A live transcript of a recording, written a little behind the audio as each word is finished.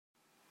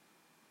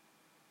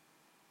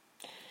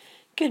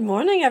Good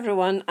morning,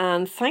 everyone,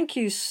 and thank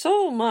you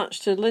so much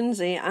to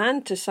Lindsay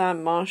and to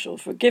Sam Marshall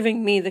for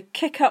giving me the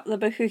kick up the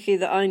bahookie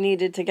that I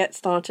needed to get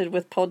started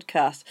with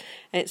podcasts.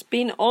 It's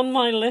been on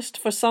my list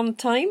for some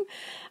time.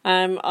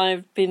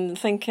 I've been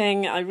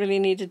thinking I really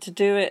needed to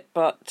do it,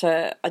 but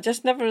I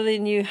just never really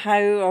knew how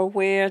or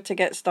where to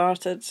get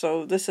started,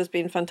 so this has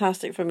been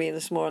fantastic for me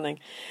this morning.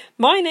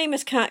 My name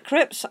is Kat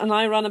Cripps, and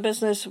I run a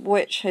business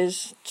which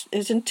is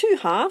in two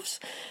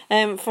halves.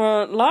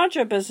 For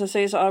larger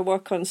businesses, I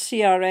work on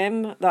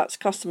CRM, that's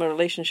customer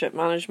relationship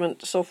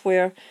management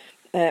software,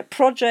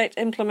 project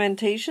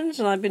implementations,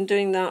 and I've been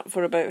doing that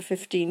for about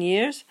 15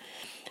 years.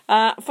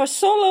 For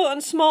solo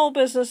and small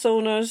business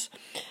owners,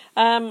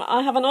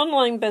 I have an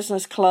online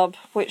business club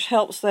which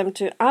helps them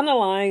to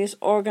analyse,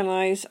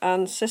 organise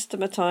and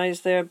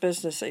systematise their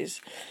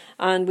businesses.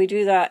 And we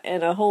do that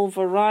in a whole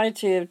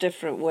variety of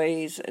different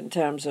ways in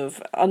terms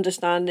of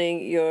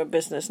understanding your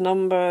business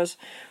numbers,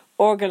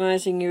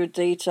 organising your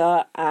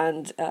data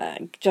and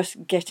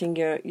just getting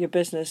your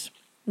business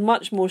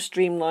much more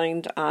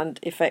streamlined and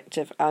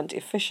effective and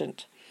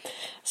efficient.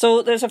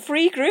 So there's a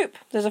free group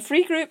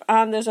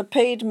and there's a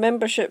paid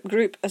membership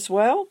group as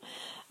well.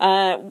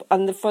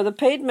 And for the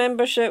paid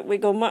membership, we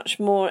go much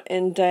more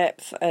in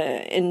depth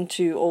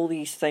into all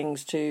these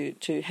things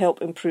to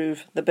help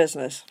improve the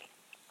business.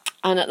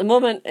 And at the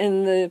moment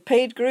in the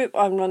paid group,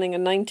 I'm running a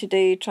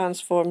 90-day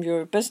Transform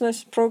Your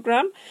Business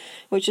program,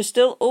 which is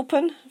still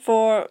open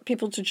for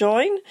people to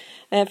join.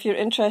 If you're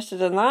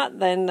interested in that,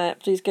 then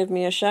please give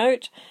me a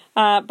shout.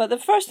 But the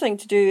first thing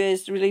to do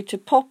is really to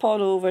pop on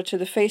over to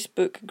the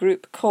Facebook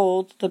group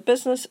called the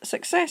Business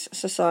Success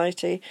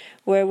Society,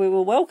 where we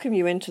will welcome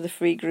you into the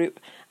free group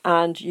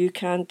and you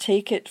can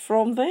take it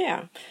from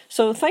there.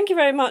 So thank you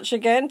very much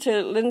again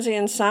to Lindsay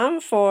and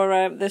Sam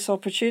for this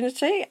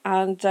opportunity,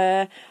 and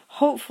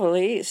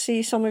hopefully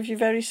see some of you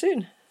very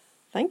soon.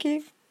 Thank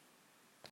you.